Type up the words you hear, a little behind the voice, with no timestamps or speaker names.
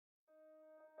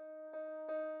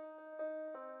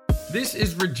This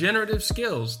is Regenerative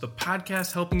Skills, the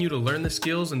podcast helping you to learn the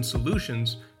skills and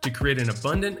solutions to create an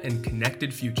abundant and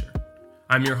connected future.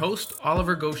 I'm your host,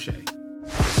 Oliver Gaucher.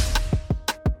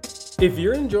 If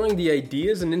you're enjoying the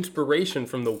ideas and inspiration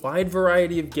from the wide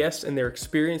variety of guests and their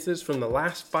experiences from the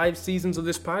last 5 seasons of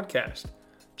this podcast,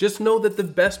 just know that the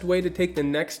best way to take the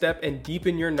next step and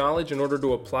deepen your knowledge in order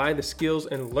to apply the skills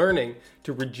and learning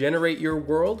to regenerate your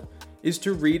world is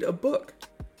to read a book.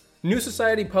 New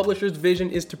Society Publishers'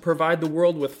 vision is to provide the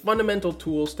world with fundamental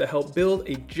tools to help build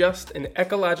a just and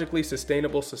ecologically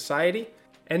sustainable society,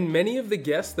 and many of the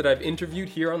guests that I've interviewed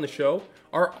here on the show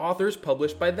are authors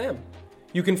published by them.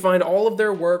 You can find all of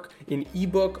their work in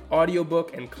ebook,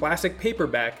 audiobook, and classic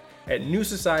paperback at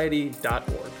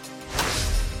newsociety.org.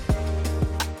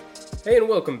 Hey, and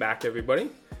welcome back, everybody.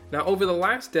 Now, over the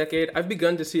last decade, I've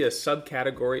begun to see a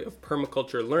subcategory of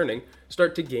permaculture learning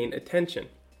start to gain attention.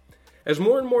 As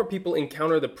more and more people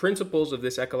encounter the principles of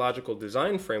this ecological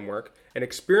design framework and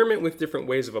experiment with different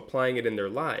ways of applying it in their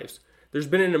lives, there's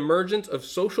been an emergence of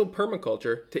social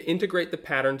permaculture to integrate the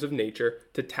patterns of nature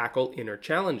to tackle inner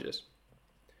challenges.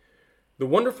 The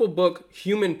wonderful book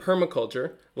Human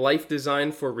Permaculture, Life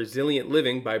Design for Resilient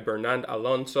Living by Bernard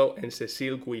Alonso and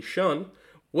Cécile Guichon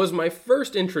was my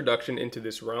first introduction into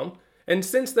this realm, and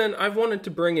since then I've wanted to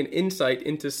bring an insight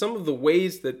into some of the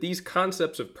ways that these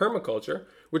concepts of permaculture,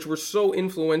 which were so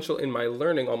influential in my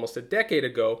learning almost a decade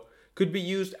ago, could be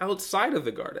used outside of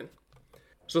the garden.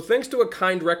 So thanks to a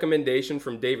kind recommendation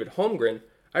from David Holmgren,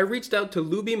 I reached out to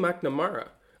Looby Macnamara,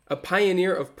 a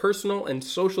pioneer of personal and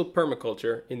social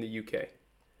permaculture in the UK.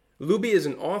 Looby is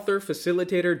an author,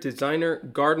 facilitator, designer,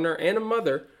 gardener, and a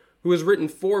mother who has written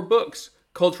 4 books: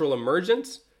 Cultural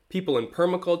Emergence, People in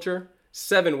Permaculture,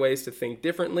 7 Ways to Think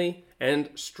Differently, and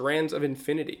Strands of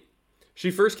Infinity. She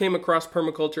first came across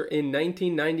permaculture in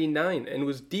 1999 and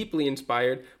was deeply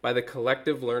inspired by the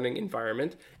collective learning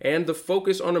environment and the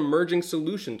focus on emerging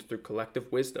solutions through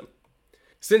collective wisdom.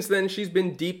 Since then, she's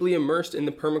been deeply immersed in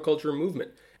the permaculture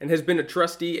movement and has been a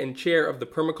trustee and chair of the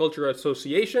Permaculture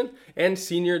Association and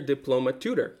senior diploma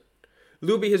tutor.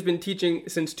 Looby has been teaching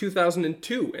since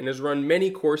 2002 and has run many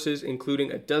courses,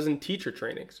 including a dozen teacher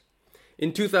trainings.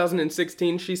 In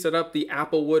 2016, she set up the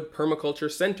Applewood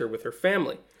Permaculture Center with her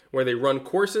family, where they run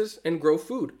courses and grow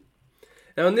food.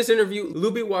 Now, in this interview,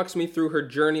 Looby walks me through her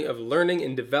journey of learning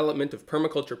and development of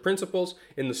permaculture principles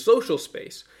in the social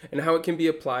space and how it can be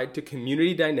applied to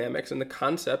community dynamics and the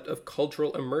concept of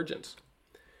cultural emergence.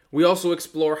 We also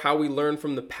explore how we learn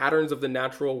from the patterns of the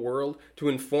natural world to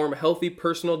inform healthy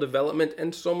personal development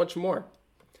and so much more.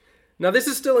 Now, this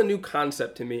is still a new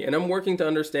concept to me, and I'm working to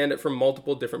understand it from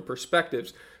multiple different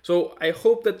perspectives, so I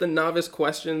hope that the novice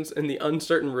questions and the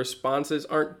uncertain responses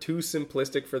aren't too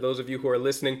simplistic for those of you who are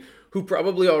listening who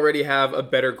probably already have a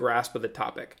better grasp of the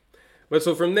topic. But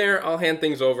so from there, I'll hand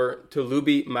things over to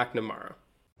Looby Macnamara.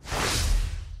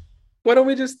 Why don't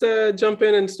we just jump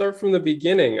in and start from the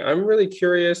beginning? I'm really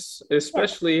curious,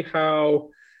 especially how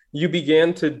you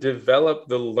began to develop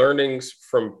the learnings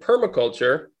from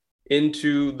permaculture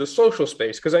into the social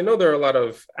space, because I know there are a lot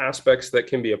of aspects that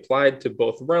can be applied to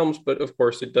both realms, but of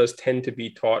course it does tend to be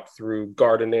taught through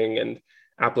gardening and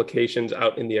applications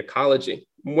out in the ecology.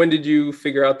 When did you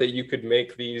figure out that you could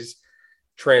make these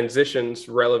transitions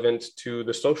relevant to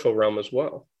the social realm as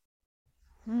well?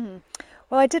 Well,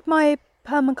 I did my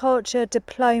permaculture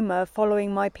diploma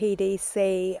following my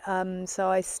PDC, so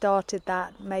I started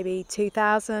that maybe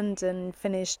 2000 and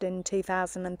finished in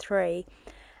 2003,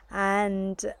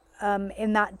 and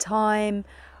in that time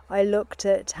I looked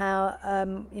at how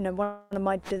one of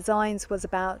my designs was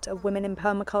about a women in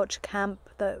permaculture camp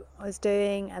that I was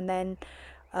doing, and then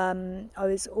I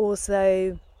was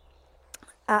also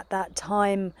at that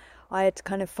time I had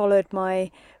kind of followed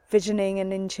my visioning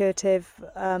and intuitive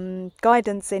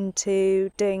guidance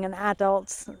into doing an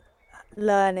adults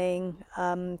learning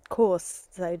course,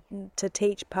 so to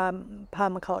teach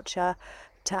permaculture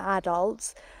to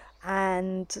adults.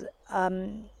 And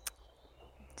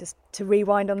just to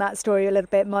rewind on that story a little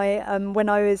bit, my when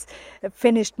I was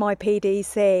finished my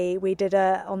PDC,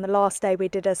 on the last day we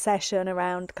did a session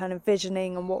around kind of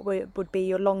visioning and what would be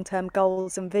your long-term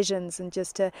goals and visions, and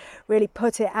just to really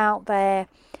put it out there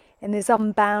in this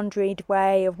unboundaried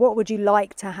way of what would you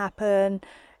like to happen,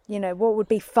 what would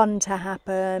be fun to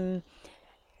happen,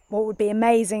 what would be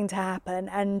amazing to happen,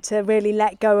 and to really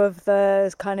let go of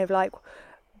the kind of like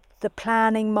the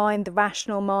planning mind, the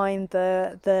rational mind,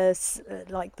 this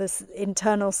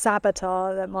internal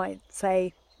saboteur that might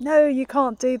say, no, you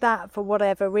can't do that for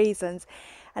whatever reasons.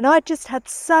 And I just had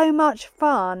so much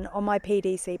fun on my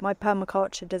PDC, my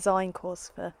permaculture design course,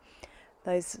 for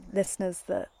those listeners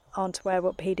that aren't aware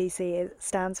what PDC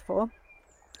stands for.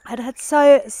 I'd had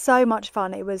so much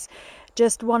fun. It was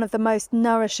just one of the most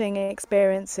nourishing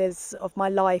experiences of my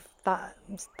life that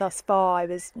thus far. I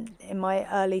was in my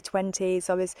early 20s.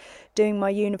 I was doing my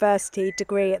university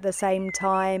degree at the same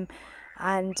time,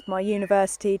 and my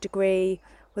university degree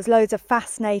was loads of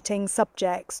fascinating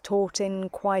subjects taught in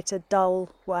quite a dull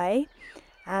way.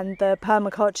 And the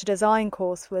permaculture design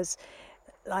course was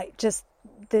like just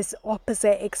this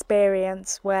opposite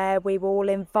experience where we were all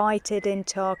invited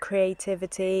into our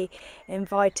creativity,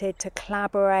 invited to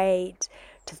collaborate,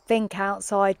 to think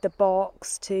outside the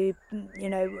box, to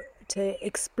to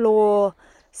explore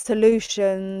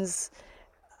solutions,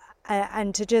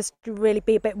 and to just really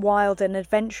be a bit wild and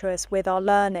adventurous with our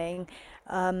learning.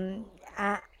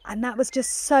 And that was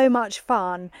just so much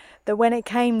fun that when it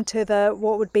came to the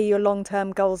what would be your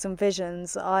long-term goals and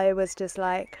visions, I was just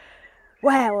like,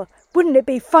 well, wouldn't it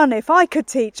be fun if I could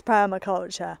teach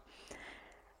permaculture?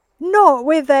 Not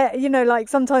with it, like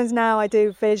sometimes now I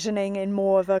do visioning in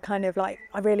more of a kind of like,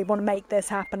 I really want to make this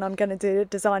happen. I'm going to do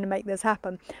design and make this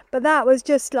happen. But that was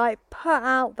just like put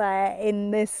out there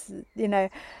in this,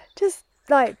 just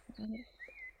like,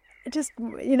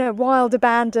 wild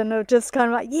abandon of just kind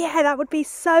of like, yeah, that would be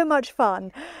so much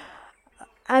fun.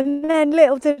 And then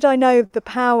little did I know the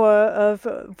power of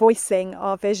voicing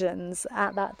our visions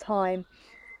at that time,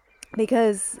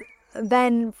 because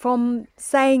then from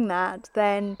saying that,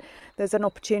 then there's an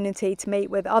opportunity to meet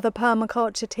with other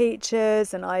permaculture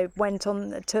teachers, and I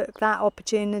took that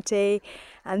opportunity,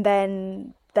 and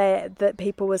then that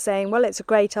people were saying, well, it's a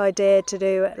great idea to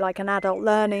do like an adult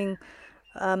learning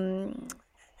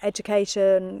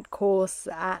education course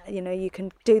you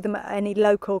can do them at any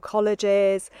local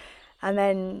colleges. And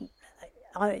then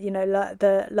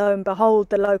lo and behold,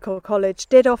 the local college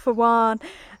did offer one,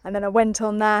 and then I went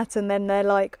on that, and then they're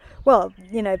like, well,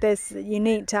 you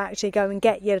need to actually go and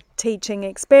get your teaching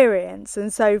experience.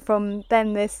 And so from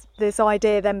then this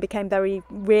idea then became very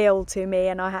real to me,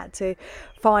 and I had to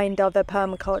find other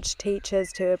permaculture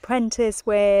teachers to apprentice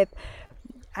with,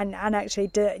 and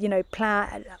actually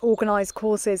organise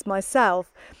courses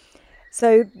myself.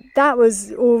 So that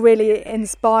was all really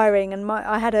inspiring. And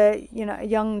I had a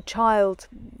young child.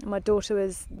 My daughter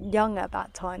was young at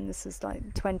that time. This was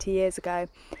like 20 years ago.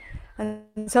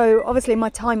 And so obviously my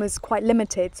time was quite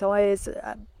limited. So I was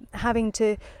having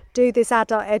to do this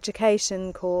adult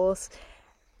education course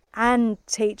and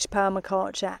teach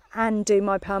permaculture and do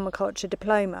my permaculture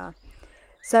diploma.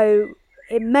 So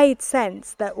it made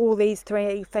sense that all these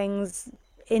three things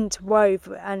interwove,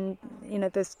 and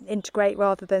this integrate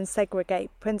rather than segregate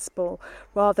principle,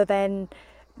 rather than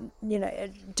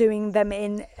seeing them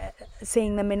in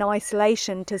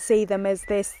isolation, to see them as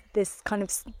this kind of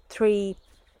three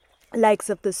legs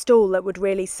of the stool that would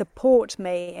really support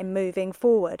me in moving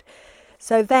forward.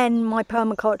 So then my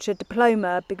permaculture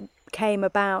diploma became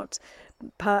about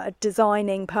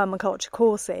designing permaculture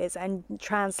courses and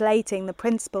translating the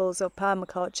principles of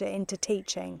permaculture into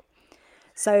teaching.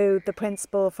 So the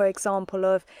principle, for example,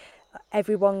 of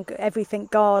everything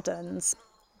gardens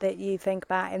that you think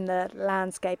about in the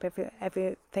landscape,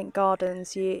 everything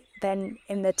gardens, you then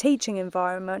in the teaching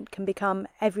environment can become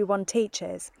everyone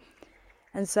teaches.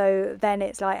 And so then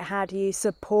it's like, how do you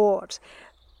support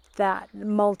that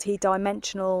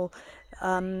multi-dimensional,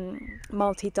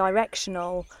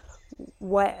 multi-directional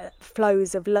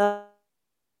flows of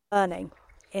learning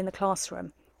in the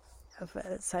classroom?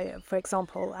 So, for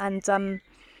example, and so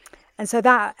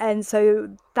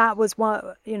that was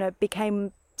what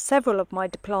became several of my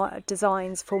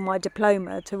designs for my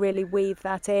diploma, to really weave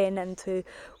that in and to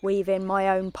weave in my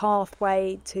own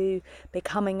pathway to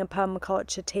becoming a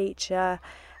permaculture teacher.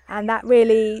 And that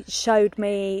really showed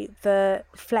me the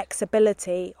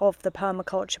flexibility of the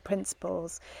permaculture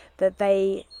principles, that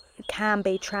they can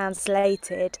be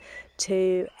translated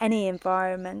to any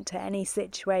environment, to any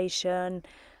situation,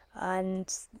 and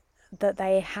that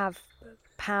they have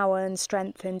power and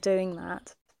strength in doing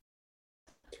that.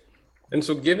 And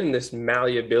so given this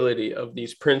malleability of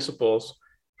these principles,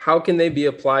 how can they be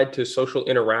applied to social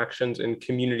interactions and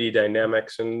community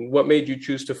dynamics? And what made you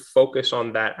choose to focus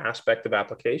on that aspect of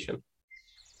application?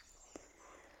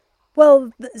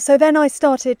 Well, so then I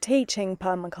started teaching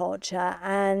permaculture,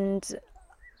 and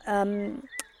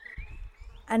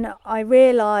I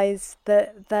realised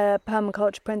that the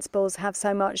permaculture principles have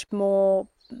so much more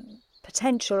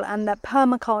potential, and that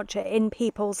permaculture in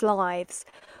people's lives,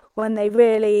 when they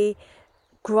really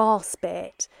grasp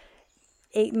it,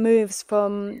 it moves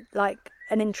from like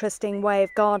an interesting way of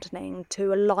gardening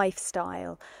to a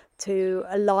lifestyle, to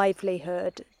a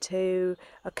livelihood, to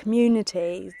a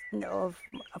community of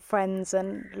friends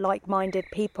and like-minded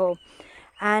people.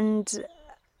 And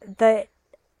that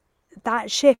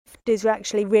shift is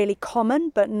actually really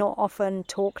common but not often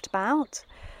talked about,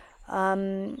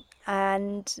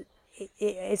 and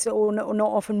it's all not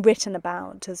often written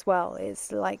about as well.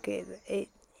 It's like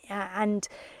and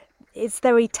it's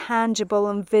very tangible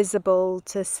and visible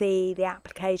to see the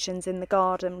applications in the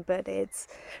garden, but it's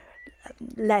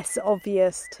less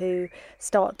obvious to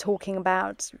start talking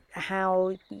about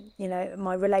how,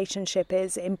 my relationship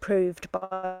is improved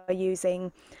by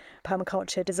using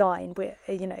permaculture design.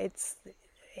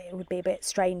 It would be a bit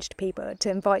strange to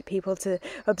invite people to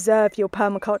observe your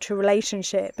permaculture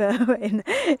relationship,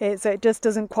 so it just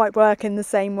doesn't quite work in the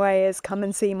same way as come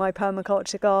and see my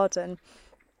permaculture garden.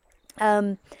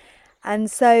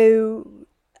 And so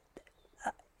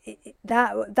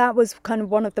that was kind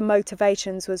of one of the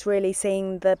motivations, was really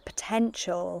seeing the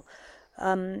potential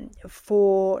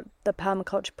for the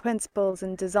permaculture principles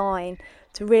and design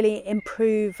to really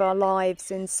improve our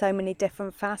lives in so many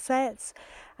different facets,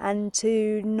 and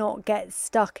to not get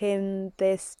stuck in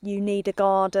this you need a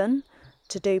garden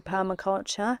to do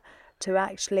permaculture, to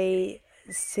actually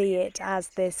see it as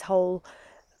this whole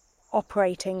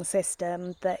operating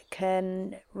system that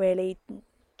can really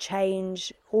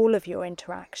change all of your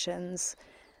interactions,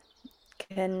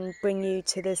 can bring you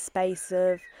to this space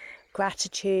of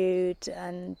gratitude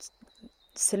and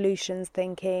solutions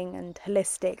thinking and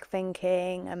holistic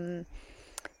thinking, and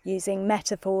using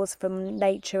metaphors from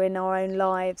nature in our own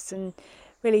lives, and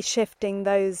really shifting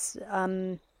those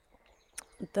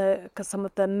some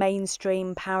of the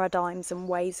mainstream paradigms and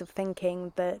ways of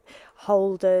thinking that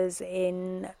hold us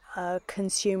in a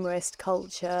consumerist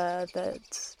culture,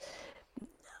 that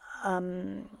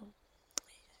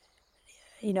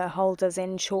hold us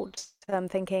in short-term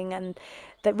thinking, and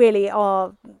that really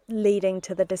are leading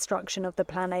to the destruction of the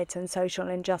planet and social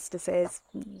injustices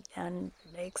and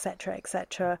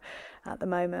etc. At the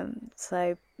moment.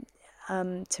 So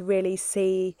to really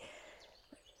see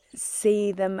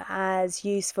them as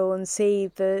useful, and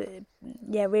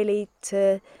really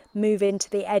to move into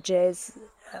the edges,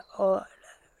 or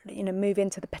move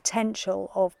into the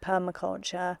potential of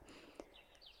permaculture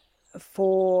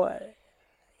for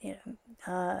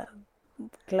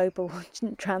global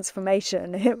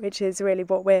transformation, which is really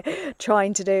what we're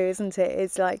trying to do, isn't it?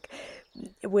 It's like,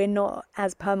 we're not,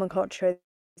 as permaculturists,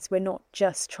 we're not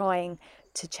just trying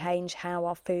to change how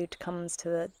our food comes to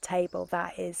the table.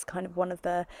 That is kind of one of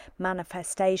the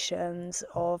manifestations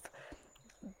of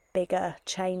bigger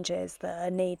changes that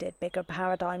are needed, bigger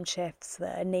paradigm shifts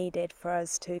that are needed for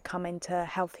us to come into a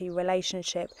healthy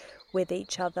relationship with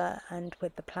each other and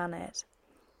with the planet.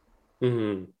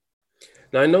 Mm-hmm.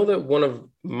 Now, I know that one of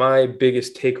my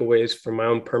biggest takeaways from my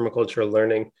own permaculture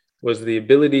learning was the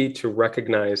ability to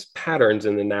recognize patterns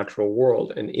in the natural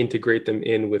world and integrate them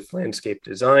in with landscape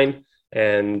design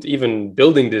and even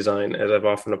building design, as I've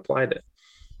often applied it.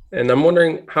 And I'm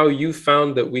wondering how you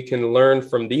found that we can learn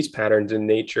from these patterns in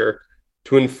nature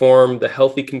to inform the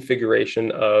healthy configuration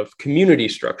of community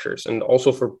structures and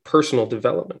also for personal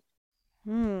development.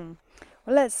 Well,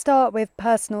 let's start with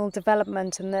personal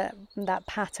development and that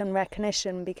pattern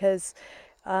recognition, because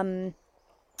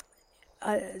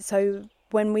so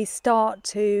when we start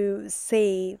to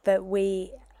see that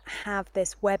we have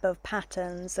this web of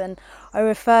patterns, and I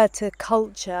refer to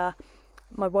culture,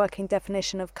 my working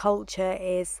definition of culture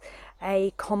is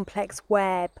a complex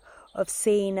web of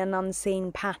seen and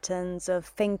unseen patterns of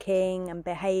thinking and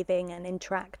behaving and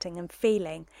interacting and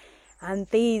feeling. And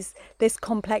this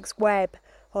complex web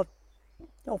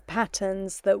of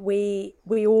patterns, that we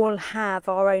all have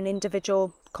our own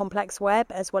individual complex web,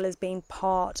 as well as being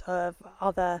part of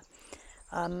other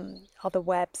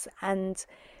webs. And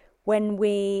when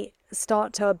we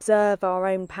start to observe our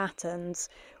own patterns,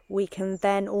 we can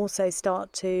then also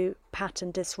start to pattern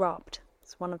disrupt.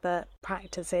 It's one of the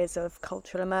practices of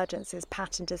cultural emergence, is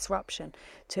pattern disruption,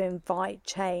 to invite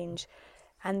change.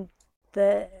 And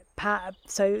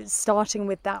so starting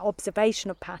with that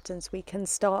observation of patterns, we can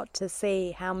start to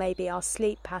see how maybe our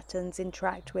sleep patterns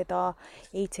interact with our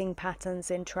eating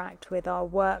patterns, interact with our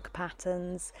work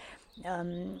patterns,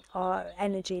 our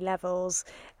energy levels,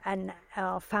 and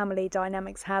our family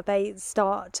dynamics, how they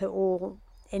start to all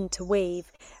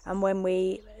interweave. And when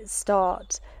we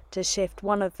start to shift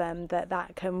one of them,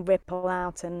 that can ripple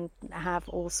out and have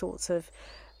all sorts of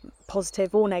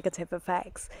positive or negative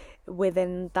effects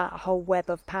within that whole web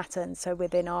of patterns, so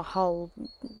within our whole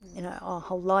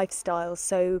lifestyle.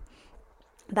 So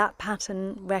that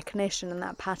pattern recognition and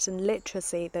that pattern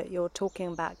literacy that you're talking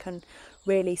about can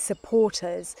really support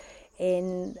us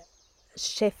in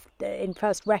shift in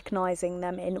first recognizing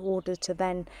them in order to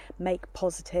then make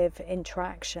positive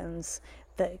interactions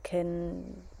that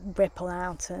can ripple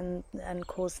out and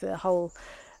cause the whole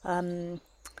a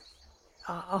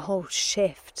whole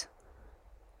shift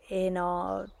in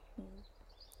our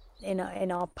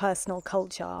in our personal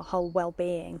culture, our whole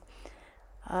well-being.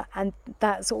 And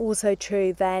that's also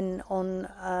true then on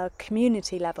a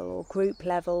community level or group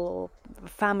level or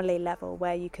family level,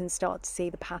 where you can start to see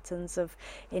the patterns of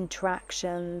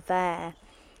interaction there.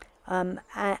 And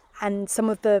some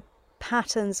of the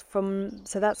patterns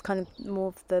so that's kind of more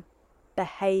of the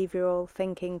behavioral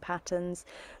thinking patterns.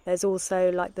 There's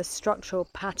also like the structural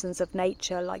patterns of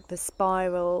nature, like the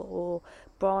spiral or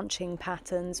branching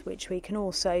patterns, which we can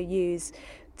also use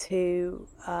to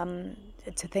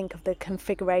think of the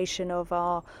configuration of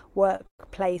our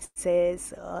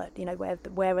workplaces.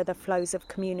 Where are the flows of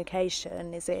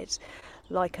communication? Is it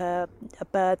like a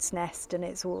bird's nest, and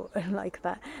it's all like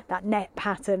that net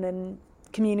pattern, and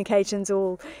communications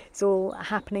it's all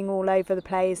happening all over the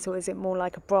place? Or is it more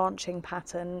like a branching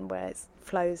pattern where it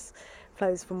flows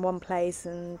from one place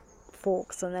and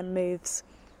forks and then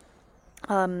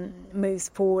moves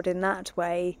forward in that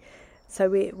way? So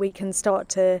we can start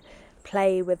to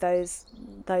play with those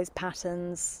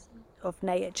patterns of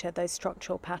nature, those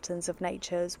structural patterns of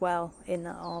nature as well in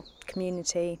our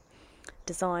community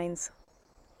designs.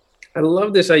 I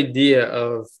love this idea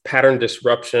of pattern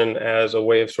disruption as a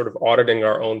way of sort of auditing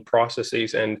our own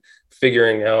processes and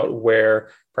figuring out where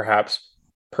perhaps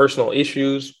personal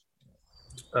issues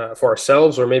for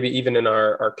ourselves or maybe even in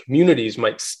our communities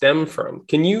might stem from.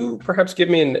 Can you perhaps give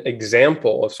me an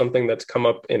example of something that's come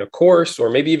up in a course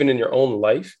or maybe even in your own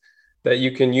life that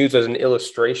you can use as an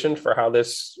illustration for how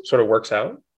this sort of works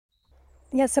out?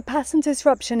 Yeah, so pattern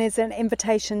disruption is an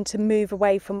invitation to move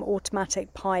away from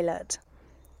automatic pilot.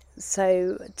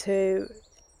 So to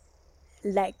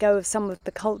let go of some of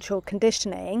the cultural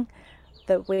conditioning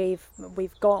that we've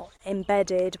got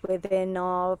embedded within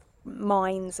our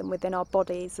minds and within our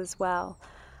bodies as well.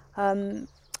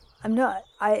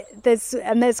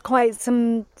 There's quite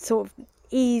some sort of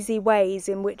easy ways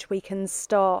in which we can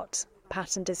start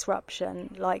pattern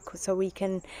disruption, like so we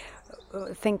can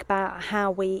think about how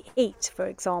we eat, for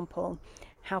example,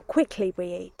 how quickly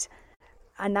we eat,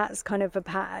 and that's kind of a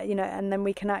pattern, and then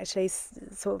we can actually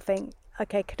sort of think,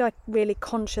 okay, could I really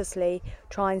consciously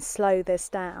try and slow this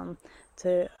down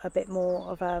to a bit more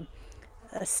of a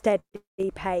steady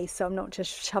pace, so I'm not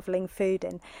just shoveling food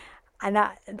in. And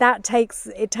that takes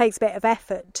a bit of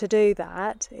effort to do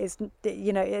that. It's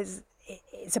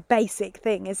a basic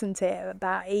thing, isn't it,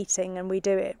 about eating, and we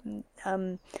do it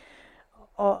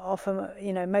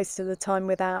often, most of the time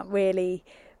without really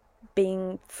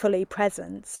being fully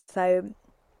present. So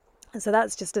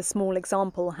that's just a small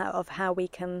example of how we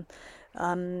can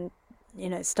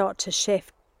start to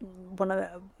shift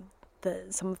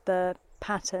some of the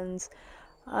patterns.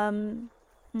 I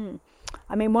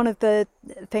mean, one of the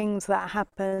things that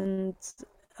happened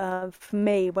for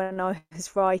me when I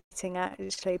was writing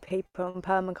actually People and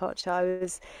Permaculture, I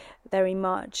was very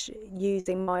much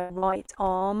using my right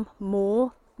arm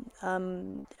more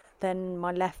than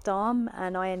my left arm,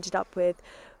 and I ended up with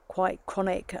quite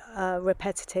chronic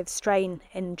repetitive strain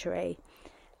injury.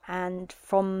 And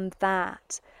from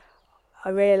that, I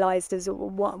realised as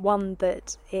one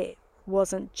that it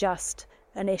wasn't just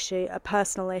a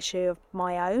personal issue of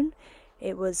my own.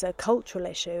 It was a cultural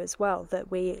issue as well, that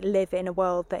we live in a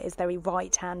world that is very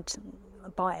right-hand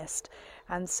biased,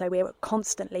 and so we're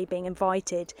constantly being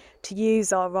invited to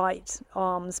use our right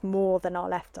arms more than our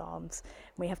left arms.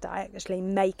 We have to actually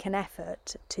make an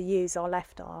effort to use our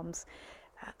left arms,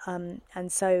 and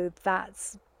so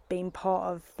that's been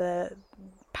part of the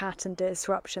pattern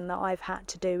disruption that I've had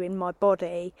to do in my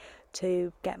body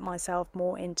to get myself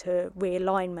more into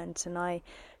realignment. And I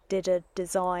did a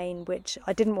design which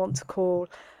I didn't want to call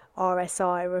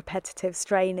RSI, repetitive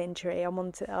strain injury.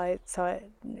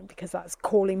 Because that's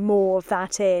calling more of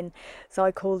that in. So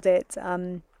I called it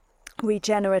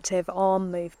regenerative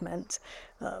arm movement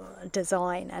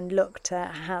design, and looked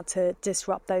at how to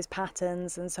disrupt those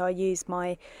patterns. And so I used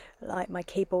my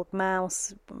keyboard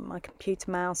mouse, my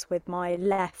computer mouse, with my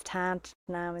left hand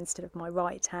now instead of my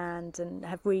right hand, and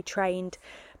have retrained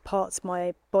parts of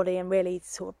my body and really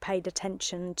sort of paid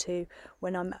attention to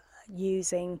when I'm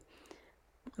using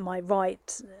my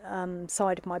right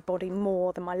side of my body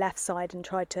more than my left side, and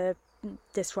tried to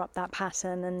disrupt that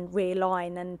pattern and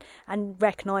realign, and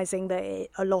recognizing that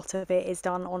a lot of it is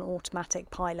done on automatic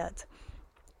pilot,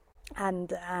 and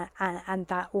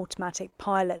that automatic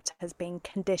pilot has been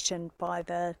conditioned by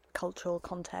the cultural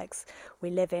context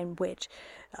we live in, which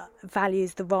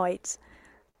values the right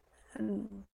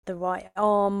the right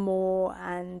arm more,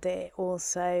 and it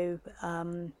also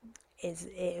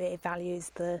it values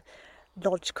the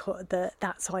logical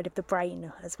that side of the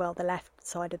brain as well, the left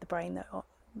side of the brain that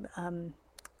um,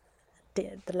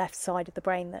 the left side of the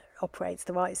brain that operates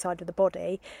the right side of the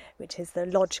body, which is the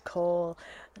logical,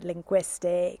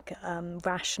 linguistic,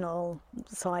 rational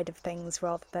side of things,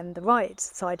 rather than the right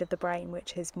side of the brain,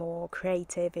 which is more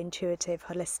creative, intuitive,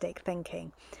 holistic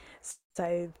thinking.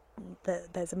 So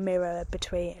there's a mirror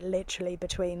literally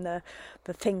between the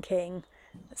thinking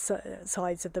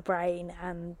sides of the brain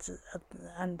and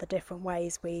the different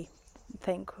ways we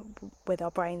think with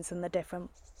our brains and the different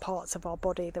parts of our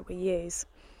body that we use.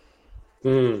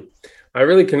 I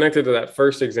really connected to that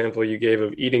first example you gave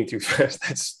of eating too fast.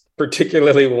 That's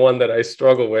particularly one that I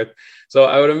struggle with. So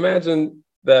I would imagine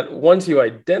that once you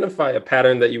identify a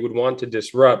pattern that you would want to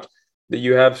disrupt, that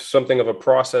you have something of a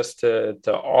process to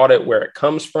audit where it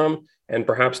comes from and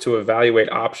perhaps to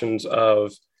evaluate options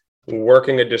of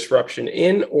working a disruption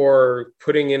in or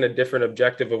putting in a different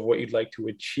objective of what you'd like to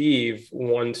achieve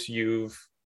once you've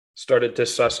started to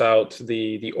suss out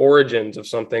the origins of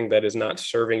something that is not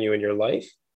serving you in your life.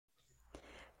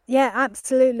 Yeah,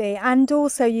 absolutely. And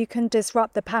also you can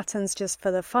disrupt the patterns just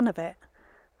for the fun of it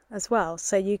as well.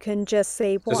 So you can just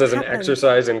see Just what as an happens.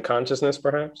 exercise in consciousness,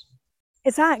 perhaps.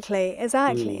 Exactly.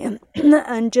 Mm.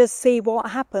 And just see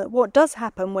what does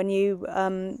happen when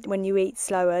you eat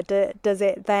slower. Does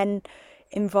it then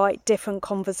invite different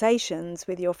conversations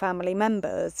with your family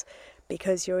members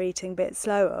because you're eating a bit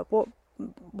slower?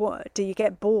 What do you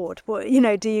get bored? Do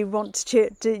you want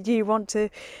to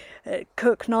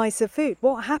cook nicer food?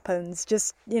 What happens?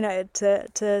 Just,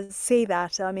 to see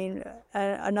that. I mean,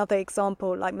 another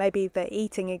example, like maybe the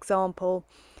eating example,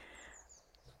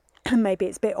 maybe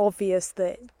it's a bit obvious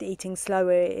that eating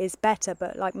slower is better,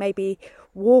 but like maybe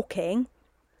walking,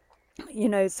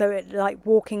 like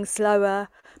walking slower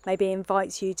maybe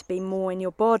invites you to be more in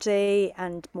your body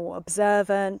and more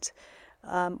observant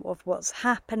of what's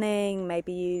happening.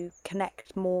 Maybe you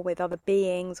connect more with other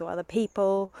beings or other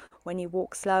people when you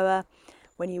walk slower.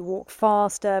 When you walk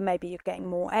faster, maybe you're getting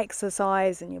more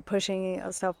exercise and you're pushing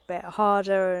yourself a bit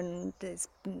harder, and it's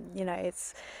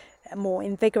more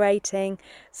invigorating.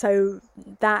 So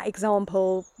that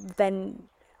example, then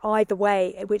either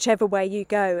way, whichever way you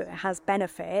go, has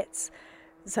benefits.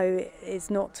 So it's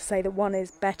not to say that one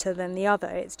is better than the other.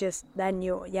 It's just then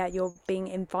you're being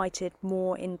invited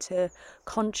more into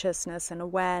consciousness and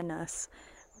awareness,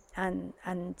 and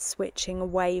switching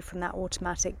away from that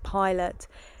automatic pilot.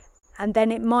 And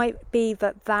then it might be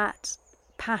that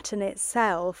pattern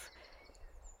itself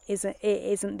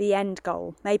isn't the end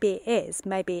goal. Maybe it is.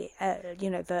 Maybe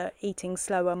the eating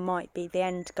slower might be the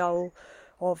end goal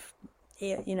of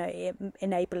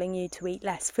enabling you to eat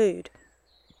less food.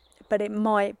 But it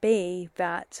might be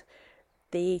that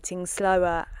the eating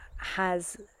slower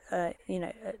has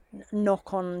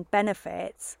knock-on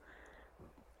benefits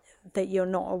that you're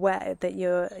not aware,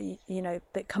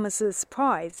 that come as a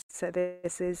surprise. So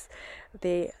this is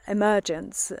the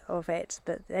emergence of it,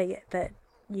 that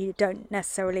you don't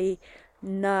necessarily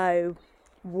know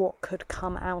what could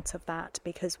come out of that,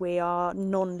 because we are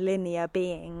non-linear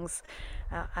beings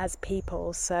as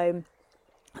people. So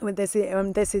this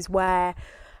is where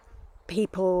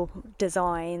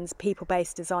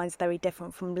people-based designs, very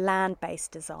different from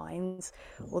land-based designs.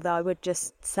 Although I would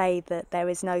just say that there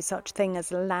is no such thing as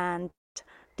land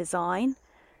design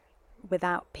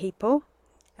without people.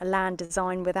 A land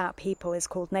design without people is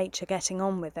called nature getting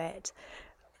on with it.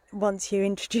 Once you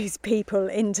introduce people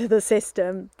into the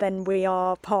system, then we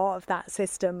are part of that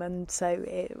system, and so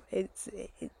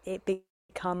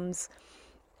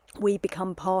we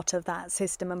become part of that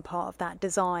system and part of that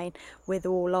design, with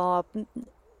all our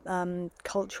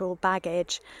cultural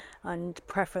baggage and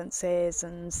preferences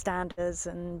and standards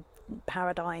and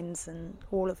paradigms and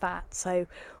all of that. So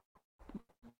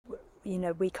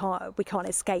we can't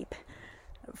escape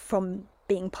from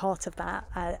being part of that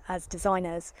as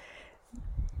designers.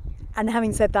 And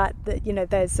having said that,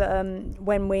 there's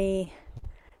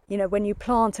when you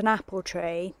plant an apple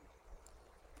tree,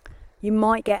 you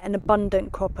might get an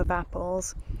abundant crop of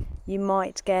apples. You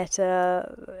might get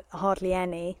hardly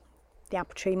any. The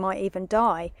apple tree might even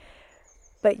die.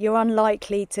 But you're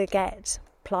unlikely to get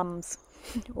plums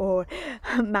or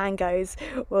mangoes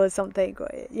or something,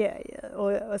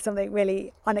 or something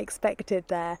really unexpected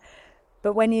there.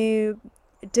 But when you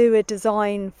do a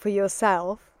design for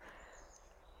yourself,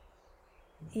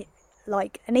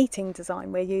 like an eating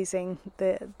design, we're using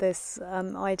this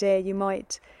idea, you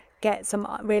might get some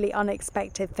really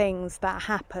unexpected things that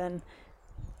happen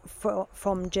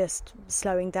from just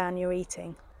slowing down your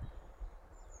eating.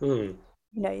 Hmm.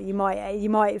 You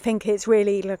might think it's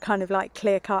really kind of like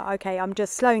clear cut. Okay, I'm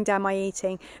just slowing down my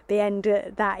eating. The end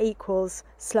that equals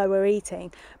slower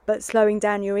eating, but slowing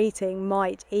down your eating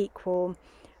might equal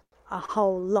a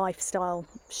whole lifestyle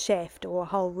shift or a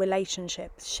whole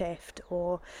relationship shift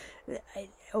or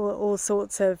all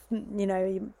sorts of,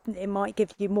 it might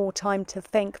give you more time to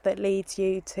think that leads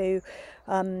you to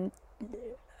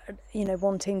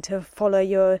wanting to follow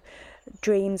your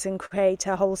dreams and create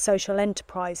a whole social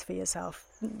enterprise for yourself.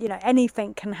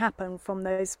 Anything can happen from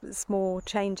those small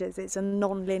changes. It's a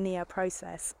non-linear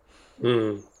process.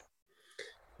 Hmm.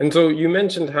 And so you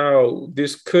mentioned how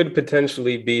this could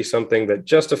potentially be something that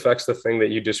just affects the thing that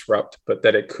you disrupt, but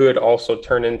that it could also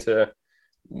turn into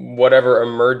whatever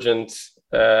emergent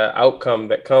outcome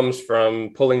that comes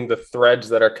from pulling the threads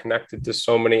that are connected to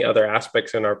so many other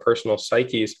aspects in our personal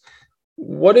psyches.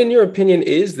 What, in your opinion,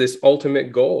 is this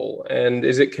ultimate goal? And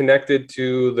is it connected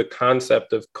to the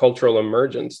concept of cultural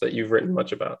emergence that you've written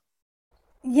much about?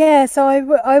 Yeah, so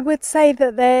I would say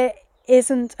that there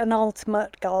isn't an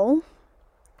ultimate goal.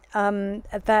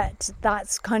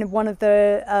 That's kind of one of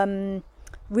the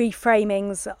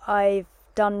reframings I've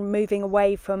done, moving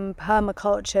away from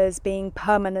permaculture as being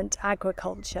permanent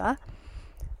agriculture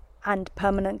and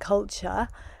permanent culture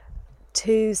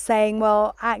to saying,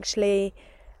 well, actually,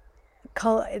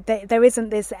 there isn't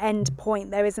this end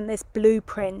point, there isn't this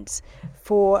blueprint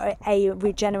for a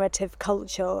regenerative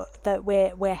culture that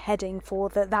we're heading for,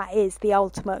 that is the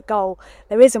ultimate goal.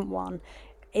 There isn't one.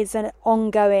 It's an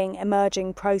ongoing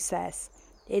emerging process.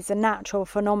 It's a natural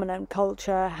phenomenon.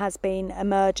 Culture has been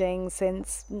emerging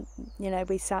since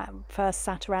we first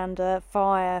sat around a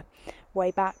fire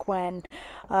way back when,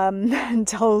 and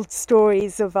told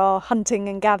stories of our hunting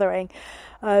and gathering.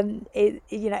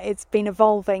 It's been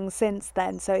evolving since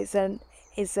then. So it's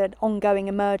an ongoing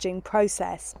emerging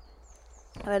process.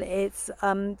 And it's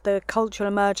the cultural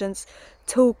emergence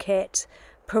toolkit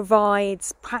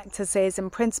provides practices and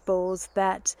principles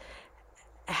that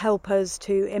help us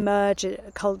to emerge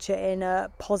culture in a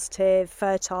positive,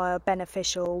 fertile,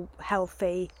 beneficial,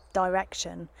 healthy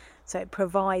direction. So it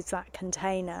provides that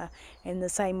container in the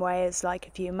same way as, like,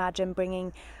 if you imagine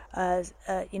bringing a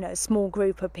small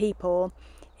group of people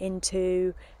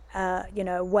into a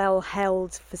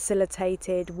well-held,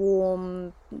 facilitated,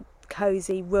 warm,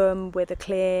 cozy room with a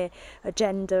clear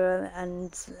agenda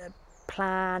and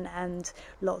plan and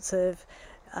lots of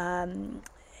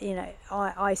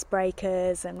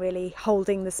icebreakers, and really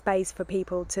holding the space for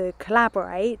people to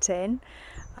collaborate in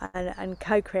and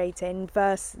co-create in,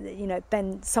 versus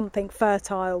then something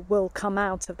fertile will come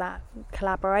out of that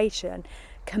collaboration,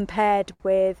 compared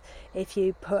with if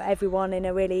you put everyone in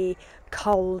a really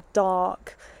cold,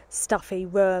 dark, stuffy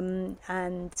room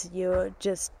and you're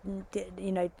just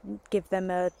give them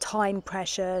a time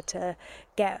pressure to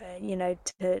get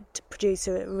to produce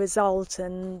a result,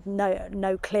 and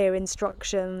no clear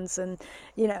instructions, and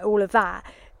all of that.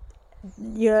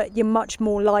 You're much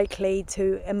more likely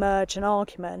to emerge an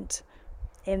argument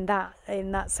in that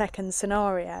second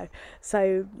scenario.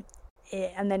 So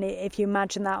and then if you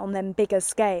imagine that on them bigger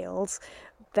scales,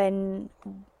 then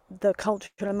the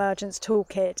cultural emergence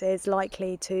toolkit is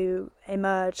likely to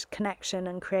emerge connection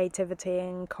and creativity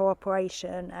and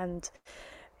cooperation and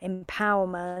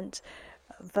empowerment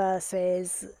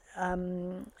versus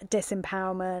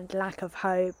disempowerment, lack of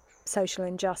hope, social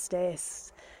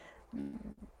injustice,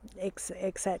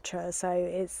 etc.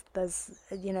 So there's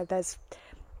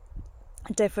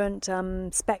different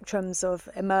spectrums of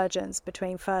emergence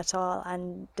between fertile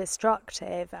and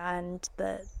destructive, and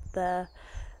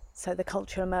so the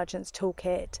cultural emergence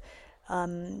toolkit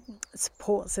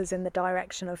supports us in the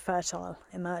direction of fertile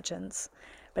emergence.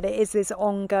 But it is this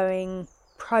ongoing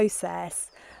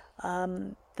process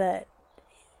that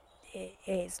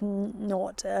it's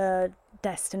not a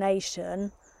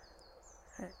destination,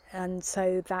 and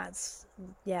so that's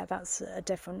a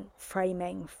different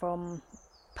framing from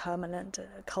permanent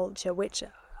culture, which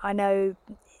I know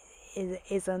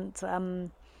isn't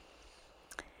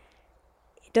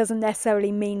it doesn't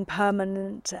necessarily mean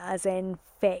permanent as in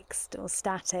fixed or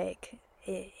static.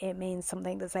 It means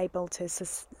something that's able to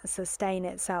sustain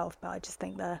itself, but I just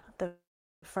think the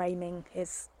framing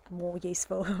is more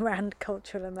useful around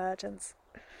cultural emergence.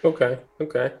 Okay,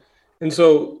 okay. And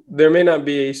so there may not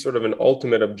be sort of an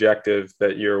ultimate objective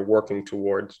that you're working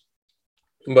towards,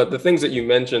 but the things that you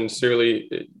mentioned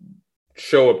certainly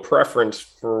show a preference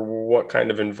for what kind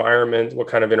of environment, what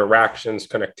kind of interactions,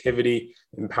 connectivity,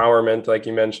 empowerment, like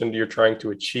you mentioned, you're trying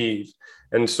to achieve.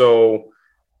 And so,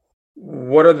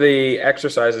 what are the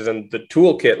exercises and the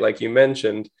toolkit, like you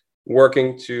mentioned,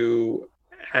 working to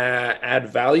add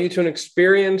value to an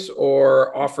experience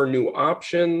or offer new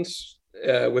options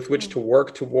with which to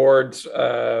work towards.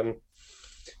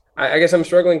 I guess I'm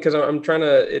struggling because I'm trying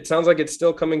to. It sounds like it's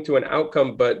still coming to an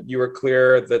outcome, but you were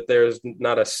clear that there's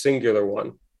not a singular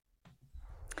one.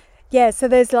 Yeah, so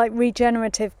there's like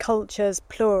regenerative cultures,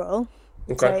 plural.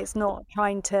 So Okay, it's not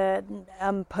trying to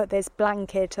put this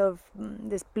blanket of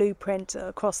this blueprint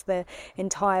across the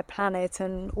entire planet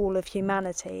and all of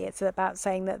humanity. It's about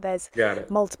saying that there's got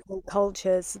it. multiple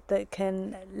cultures that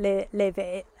can live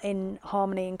in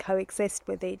harmony and coexist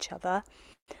with each other.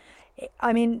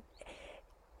 I mean,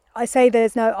 I say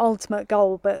there's no ultimate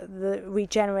goal, but the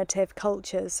regenerative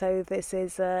cultures. So this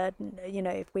is,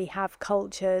 if we have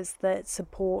cultures that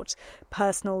support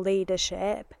personal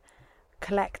leadership,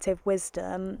 collective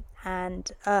wisdom,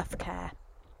 and earth care.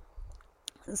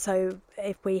 So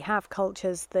if we have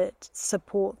cultures that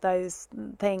support those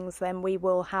things, then we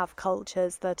will have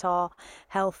cultures that are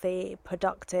healthy,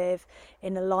 productive,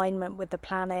 in alignment with the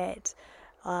planet.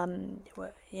 Um,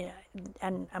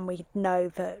 and we know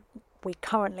that we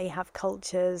currently have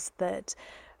cultures that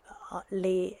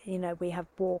we have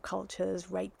war cultures,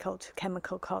 rape culture,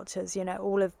 chemical cultures,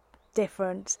 all of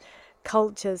different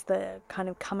cultures that are kind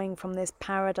of coming from this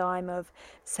paradigm of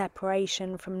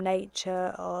separation from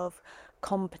nature, of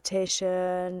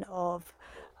competition, of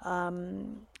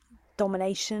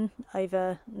domination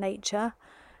over nature,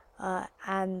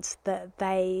 and that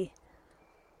they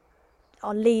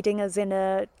are leading us in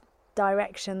a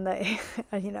direction that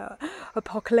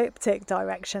apocalyptic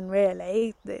direction.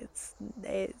 Really,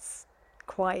 it's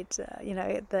quite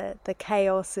the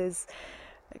chaos is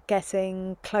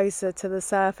getting closer to the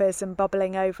surface and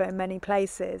bubbling over in many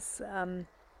places.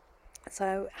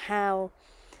 So how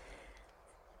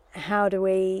do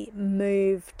we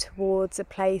move towards a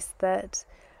place that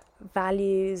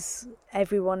values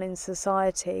everyone in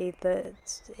society,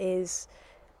 that is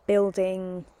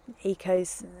building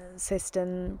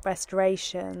ecosystem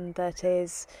restoration, that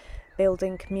is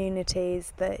building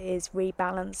communities, that is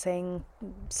rebalancing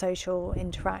social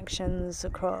interactions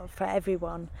for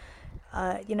everyone?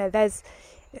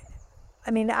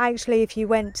 Actually, if you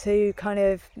went to kind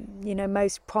of,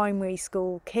 most primary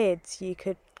school kids, you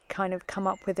could kind of come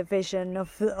up with a vision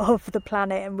of the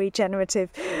planet and regenerative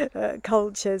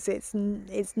cultures. It's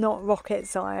not rocket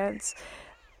science,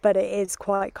 but it is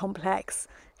quite complex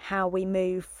how we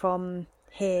move from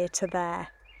here to there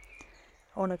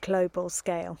on a global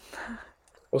scale.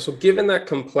 Well, so given that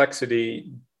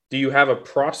complexity, do you have a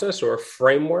process or a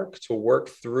framework to work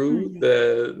through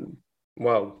the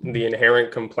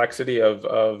inherent complexity of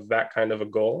that kind of a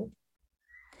goal?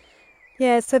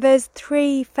 Yeah, so there's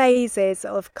three phases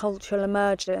of cultural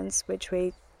emergence which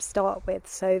we start with.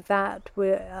 So that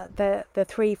the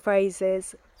three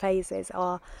phases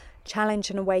are challenge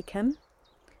and awaken,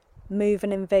 move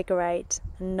and invigorate,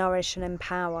 and nourish and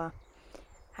empower.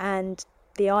 And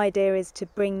the idea is to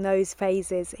bring those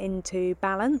phases into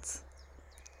balance.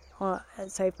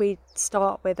 So if we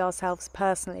start with ourselves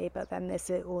personally, but then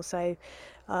this also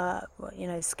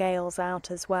scales out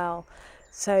as well.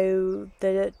 So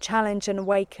the challenge and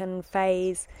awaken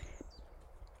phase,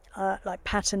 like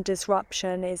pattern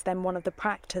disruption, is then one of the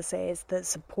practices that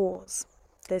supports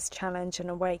this challenge and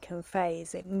awaken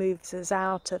phase. It moves us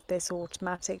out of this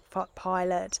automatic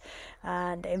pilot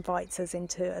and invites us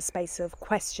into a space of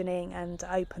questioning and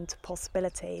open to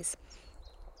possibilities.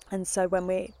 And so when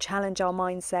we challenge our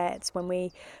mindsets, when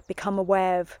we become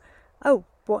aware of, oh,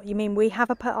 what you mean I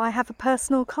have a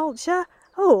personal culture?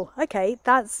 Oh, okay,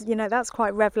 that's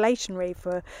quite revelationary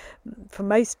for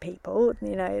most people.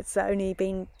 It's only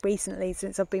been recently,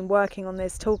 since I've been working on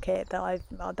this toolkit, that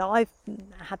I've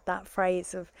had that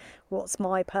phrase of what's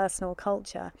my personal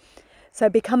culture. So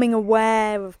becoming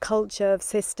aware of culture, of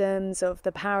systems, of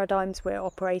the paradigms we're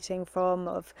operating from,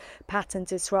 of pattern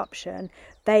disruption,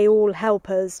 they all help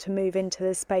us to move into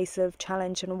this space of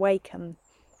challenge and awaken.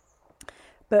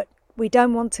 But we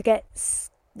don't want to get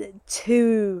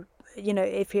too,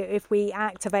 if we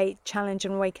activate challenge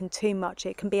and awaken too much,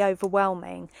 it can be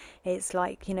overwhelming. It's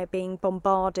like, being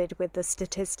bombarded with the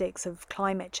statistics of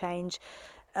climate change.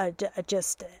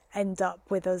 Just end up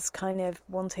with us kind of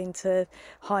wanting to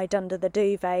hide under the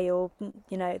duvet or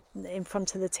in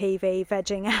front of the TV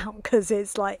vegging out, because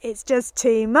it's just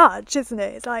too much, isn't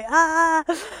it? It's like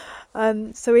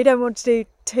so we don't want to do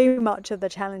too much of the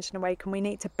challenge and awaken. We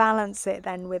need to balance it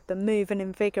then with the move and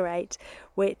invigorate,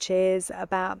 which is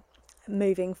about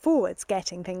moving forwards,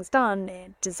 getting things done,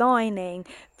 designing,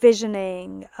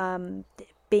 visioning,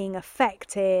 being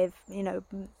effective,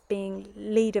 being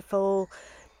leaderful,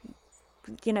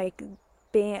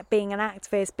 being an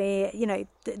activist,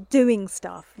 doing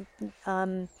stuff,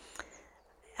 and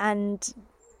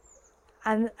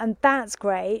and that's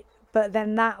great. But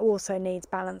then that also needs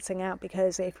balancing out,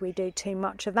 because if we do too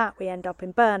much of that, we end up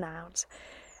in burnout.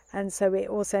 And so it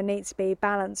also needs to be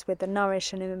balanced with the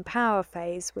nourish and empower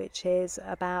phase, which is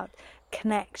about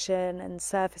connection and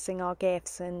surfacing our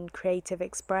gifts and creative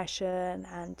expression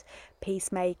and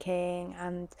peacemaking,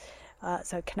 and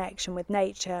so connection with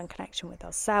nature and connection with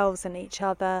ourselves and each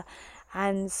other.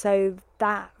 And so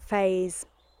that phase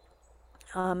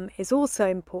is also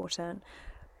important.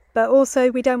 But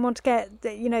also we don't want to get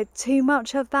too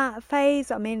much of that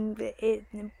phase. I mean,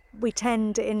 we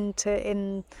tend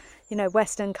in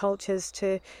Western cultures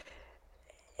to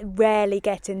rarely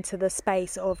get into the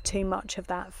space of too much of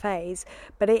that phase,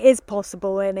 but it is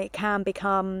possible, and it can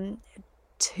become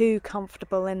too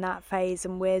comfortable in that phase,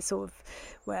 and we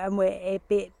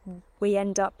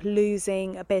end up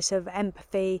losing a bit of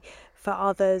empathy for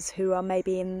others who are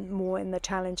maybe more in the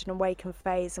challenge and awaken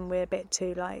phase, and we're a bit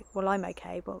too like, well, I'm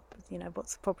okay, but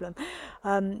what's the problem?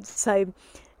 So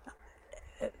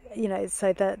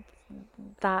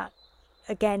that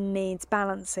again needs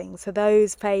balancing. So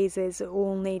those phases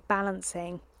all need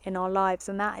balancing in our lives,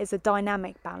 and that is a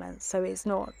dynamic balance. So it's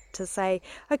not to say,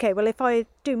 okay, well, if I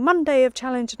do Monday of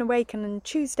challenge and awaken and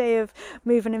Tuesday of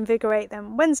move and invigorate,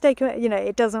 then Wednesday,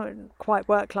 it doesn't quite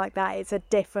work like that. It's a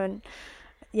different,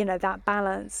 that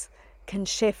balance can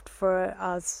shift for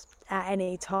us at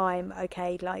any time.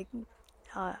 Okay, like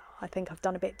I think I've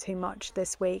done a bit too much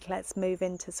this week, let's move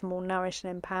into some more nourish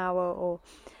and empower, or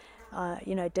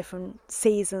different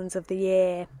seasons of the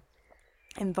year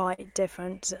invite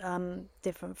different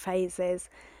phases.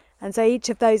 And so each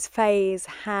of those phases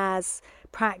has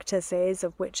practices,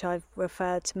 of which I've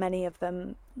referred to many of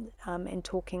them in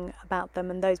talking about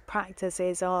them, and those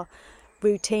practices are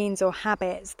routines or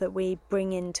habits that we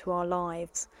bring into our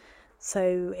lives.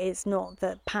 So it's not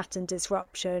that pattern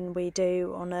disruption we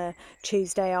do on a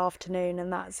Tuesday afternoon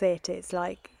and that's it. It's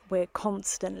like we're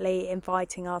constantly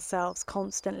inviting ourselves,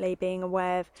 constantly being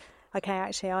aware of, okay,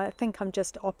 actually, I think I'm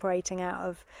just operating out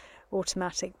of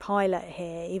automatic pilot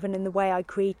here, even in the way I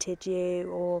greeted you,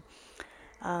 or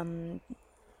the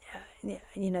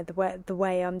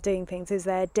way I'm doing things. Is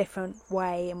there a different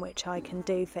way in which I can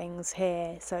do things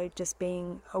here? So just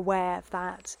being aware of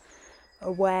that,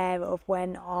 aware of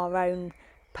when our own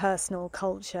personal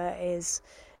culture is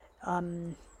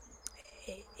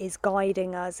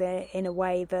guiding us in a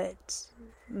way that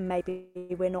maybe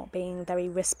we're not being very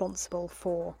responsible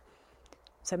for.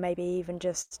 So maybe even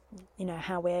just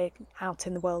how we're out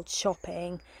in the world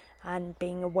shopping, and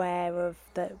being aware of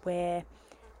that we're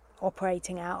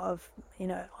operating out of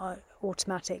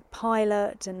automatic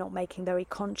pilot and not making very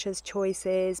conscious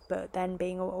choices, but then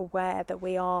being aware that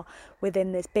we are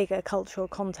within this bigger cultural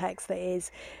context that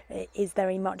is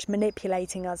very much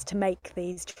manipulating us to make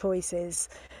these choices.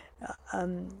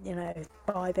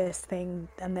 Buy this thing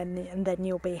and then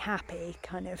you'll be happy,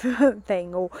 kind of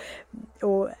thing,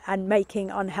 and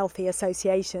making unhealthy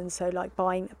associations. So like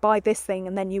buy this thing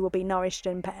and then you will be nourished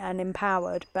and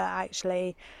empowered, but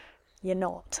actually you're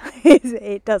not.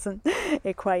 It doesn't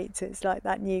equate. It's like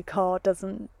that new car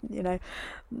doesn't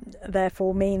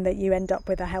therefore mean that you end up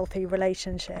with a healthy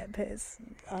relationship. It's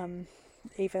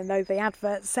even though the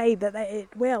adverts say that it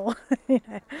will.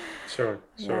 Sure.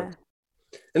 Yeah.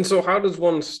 And so how does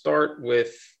one start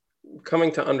with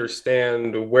coming to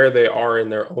understand where they are in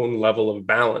their own level of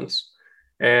balance,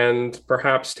 and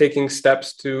perhaps taking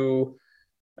steps to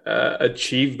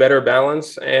achieve better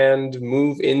balance and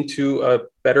move into a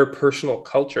better personal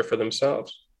culture for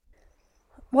themselves?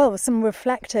 Well, some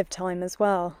reflective time as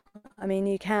well. I mean,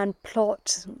 you can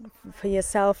plot for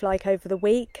yourself, like over the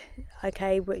week.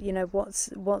 Okay,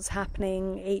 what's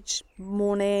happening each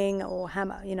morning, or how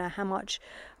much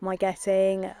am I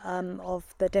getting of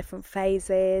the different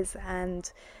phases, and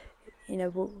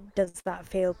does that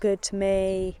feel good to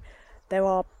me? There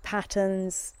are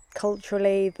patterns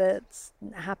culturally that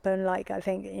happen. Like I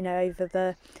think over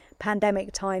the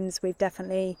pandemic times, we've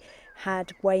definitely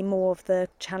had way more of the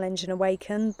challenge and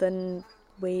awaken than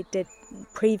we did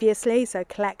previously. So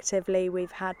collectively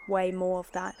we've had way more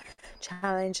of that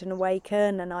challenge and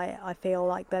awaken, and I feel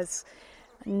like there's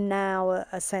now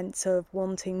a sense of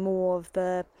wanting more of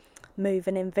the move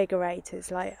and invigorate.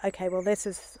 It's like, okay, well, this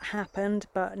has happened,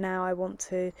 but now I want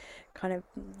to kind of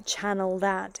channel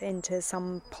that into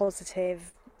some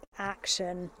positive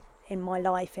action in my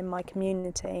life, in my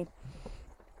community.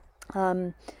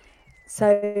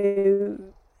 So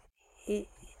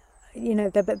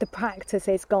the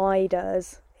practices guide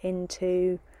us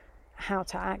into how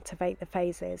to activate the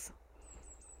phases.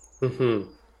 Mm-hmm.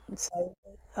 So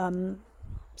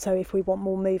so if we want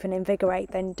more move and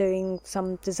invigorate, then doing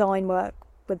some design work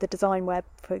with the design web,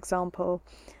 for example.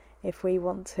 If we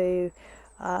want to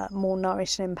more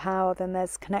nourish and empower, then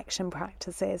there's connection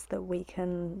practices that we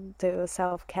can do, or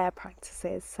self-care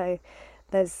practices. So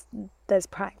there's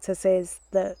practices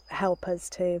that help us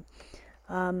to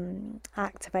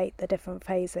activate the different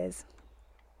phases.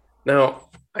 Now,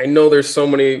 I know there's so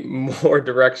many more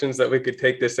directions that we could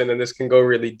take this in, and this can go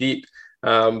really deep.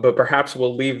 But perhaps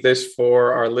we'll leave this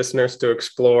for our listeners to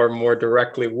explore more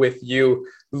directly with you.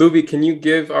 Looby, can you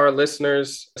give our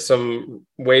listeners some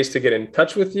ways to get in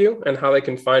touch with you and how they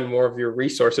can find more of your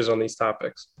resources on these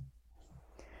topics?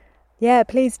 Yeah,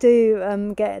 please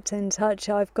do get in touch.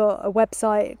 I've got a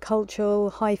website,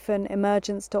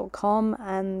 cultural-emergence.com,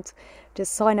 and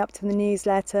just sign up to the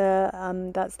newsletter.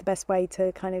 That's the best way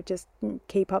to kind of just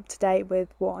keep up to date with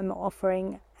what I'm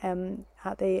offering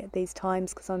at these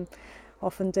times, because I'm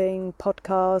often doing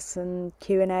podcasts and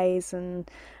Q&As and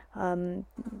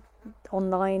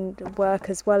online work,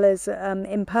 as well as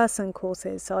in-person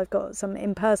courses. So I've got some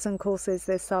in-person courses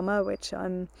this summer, which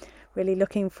I'm really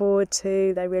looking forward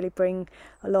to. They really bring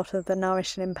a lot of the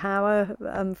nourish and empower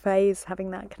phase,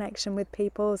 having that connection with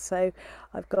people. So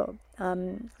I've got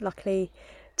luckily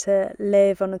to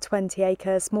live on a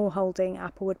 20-acre smallholding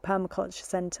applewood permaculture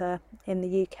centre in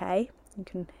the UK. You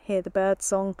can hear the bird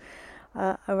song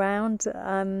around,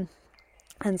 and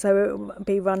so it will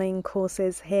be running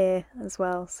courses here as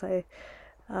well. So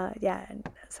and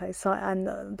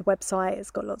the website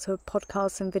has got lots of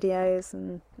podcasts and videos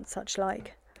and such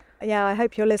like. Yeah, I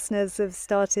hope your listeners have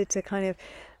started to kind of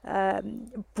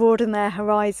broaden their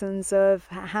horizons of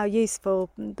how useful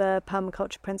the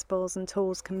permaculture principles and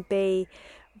tools can be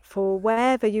for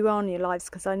wherever you are in your lives,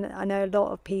 because I know a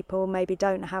lot of people maybe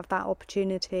don't have that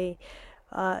opportunity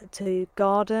to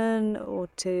garden, or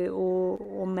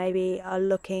maybe are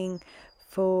looking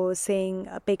for seeing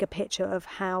a bigger picture of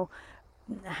how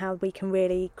we can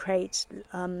really create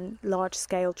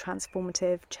large-scale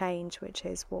transformative change, which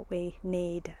is what we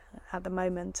need at the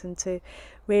moment, and to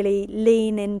really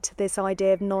lean into this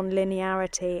idea of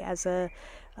non-linearity as a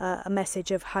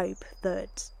message of hope,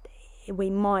 that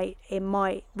it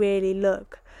might really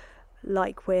look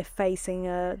like we're facing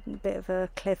a bit of a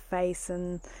cliff face,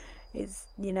 and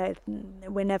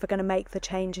we're never going to make the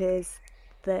changes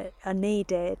that are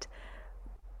needed.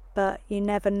 But you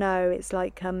never know. It's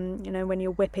like when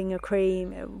you're whipping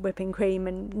cream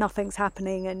and nothing's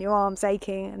happening and your arm's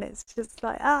aching, and it's just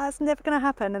like, it's never going to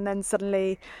happen, and then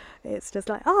suddenly it's just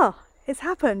like, it's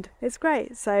happened, it's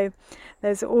great. So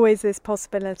there's always this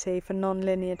possibility for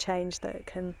non-linear change that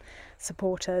can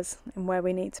support us in where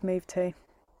we need to move to.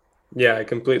 Yeah, I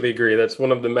completely agree. That's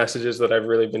one of the messages that I've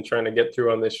really been trying to get through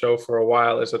on this show for a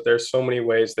while, is that there's so many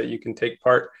ways that you can take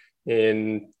part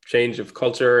in change of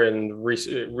culture and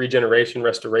regeneration,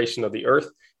 restoration of the earth.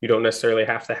 You don't necessarily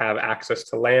have to have access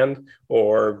to land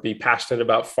or be passionate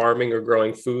about farming or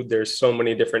growing food. There's so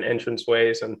many different entrance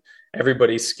ways, and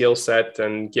everybody's skill set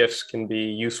and gifts can be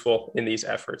useful in these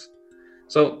efforts.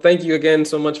 So thank you again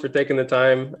so much for taking the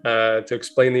time to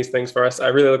explain these things for us. I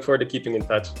really look forward to keeping in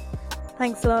touch.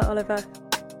 Thanks a lot, Oliver.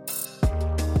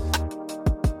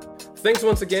 Thanks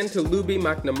once again to Looby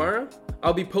Macnamara.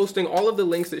 I'll be posting all of the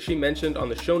links that she mentioned on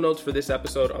the show notes for this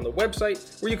episode on the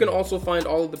website, where you can also find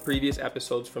all of the previous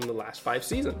episodes from the last 5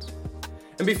 seasons.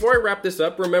 And before I wrap this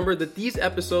up, remember that these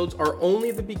episodes are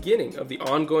only the beginning of the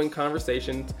ongoing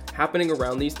conversations happening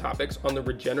around these topics on the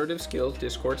Regenerative Skills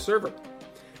Discord server.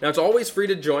 Now, it's always free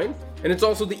to join, and it's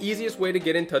also the easiest way to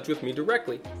get in touch with me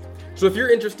directly. So if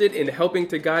you're interested in helping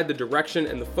to guide the direction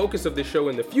and the focus of the show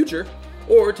in the future,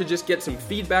 or to just get some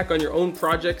feedback on your own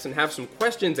projects and have some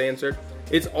questions answered,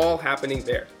 it's all happening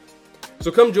there.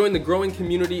 So come join the growing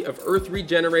community of Earth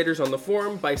Regenerators on the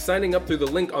forum by signing up through the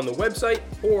link on the website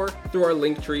or through our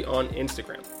link tree on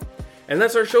Instagram. And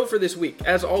that's our show for this week.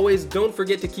 As always, don't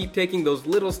forget to keep taking those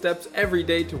little steps every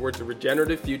day towards a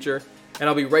regenerative future, and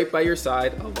I'll be right by your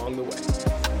side along the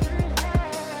way.